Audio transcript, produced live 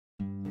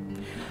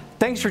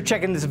Thanks for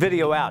checking this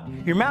video out.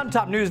 Your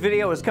Mountaintop News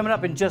video is coming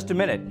up in just a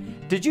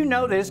minute. Did you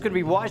know that it's going to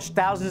be watched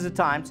thousands of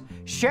times,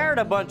 shared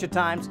a bunch of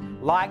times,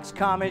 likes,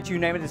 comments, you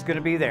name it, it's going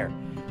to be there.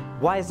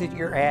 Why isn't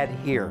your ad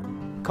here?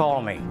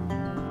 Call me.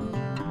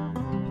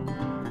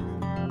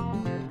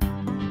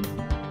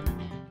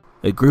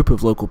 A group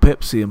of local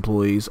Pepsi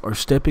employees are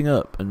stepping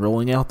up and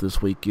rolling out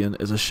this weekend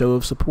as a show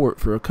of support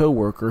for a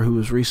co-worker who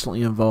was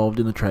recently involved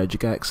in a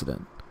tragic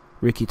accident.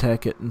 Ricky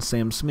Tackett and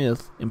Sam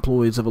Smith,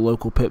 employees of a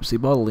local Pepsi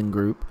bottling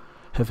group,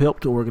 have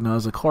helped to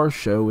organize a car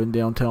show in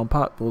downtown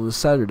Pikeville this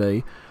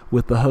Saturday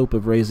with the hope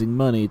of raising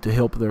money to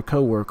help their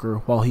co-worker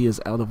while he is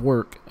out of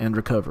work and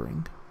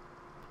recovering.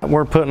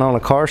 We're putting on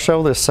a car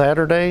show this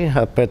Saturday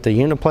up at the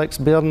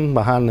Uniplex building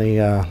behind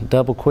the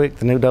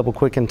the new Double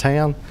Quick in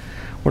town.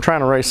 We're trying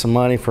to raise some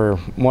money for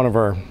one of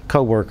our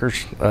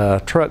co-workers, a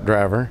truck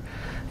driver.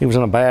 He was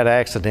in a bad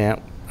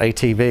accident,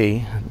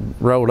 ATV,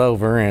 rolled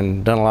over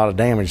and done a lot of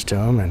damage to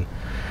him, and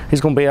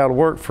he's going to be out of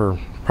work for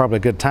probably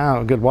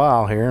a good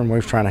while here, and we're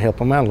trying to help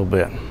him out a little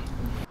bit.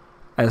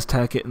 As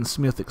Tackett and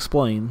Smith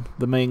explain,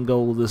 the main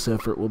goal of this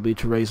effort will be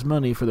to raise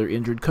money for their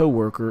injured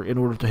co-worker in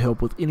order to help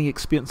with any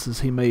expenses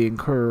he may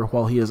incur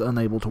while he is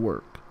unable to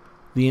work.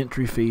 The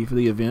entry fee for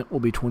the event will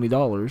be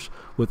 $20,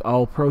 with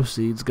all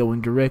proceeds going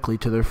directly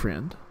to their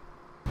friend.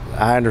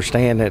 I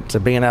understand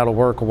that being out of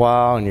work a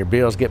while and your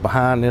bills get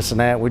behind this and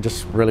that, we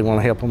just really want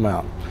to help them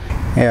out.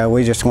 Yeah,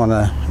 we just want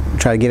to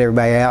try to get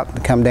everybody out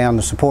to come down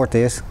to support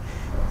this.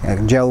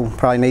 Joe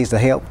probably needs the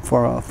help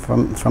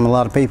from a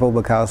lot of people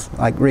because,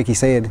 like Ricky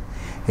said,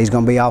 he's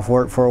going to be off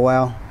work for a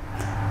while.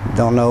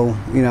 Don't know,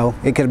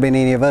 it could have been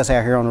any of us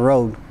out here on the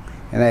road,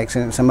 an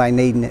accident, somebody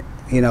needing it.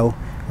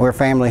 We're a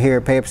family here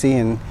at Pepsi,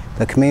 and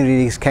the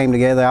communities came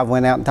together. I've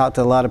went out and talked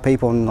to a lot of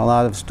people in a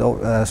lot of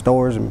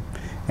stores,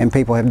 and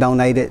people have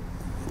donated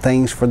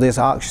things for this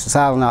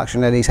silent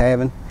auction that he's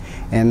having,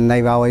 and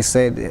they've always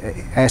said,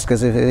 ask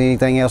us if there's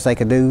anything else they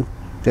could do,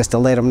 just to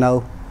let them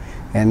know,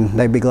 and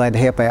they'd be glad to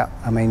help out.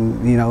 I mean,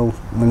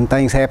 when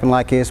things happen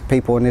like this,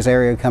 people in this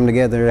area come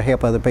together to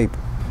help other people.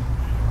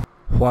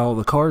 While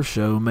the car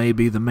show may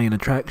be the main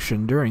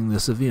attraction during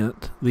this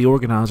event, the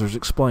organizers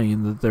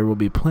explain that there will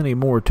be plenty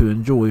more to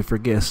enjoy for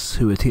guests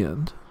who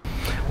attend.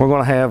 We're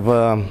going to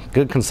have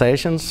good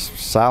concessions,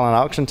 silent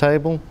auction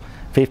table,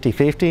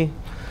 50-50,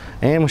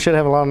 and we should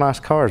have a lot of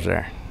nice cars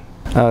there.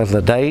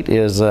 The date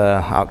is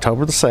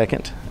October the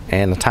 2nd,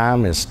 and the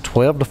time is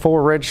 12 to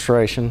 4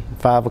 registration,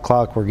 5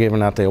 o'clock we're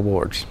giving out the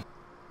awards.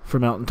 For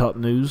Mountaintop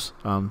News,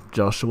 I'm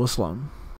Joshua Sloan.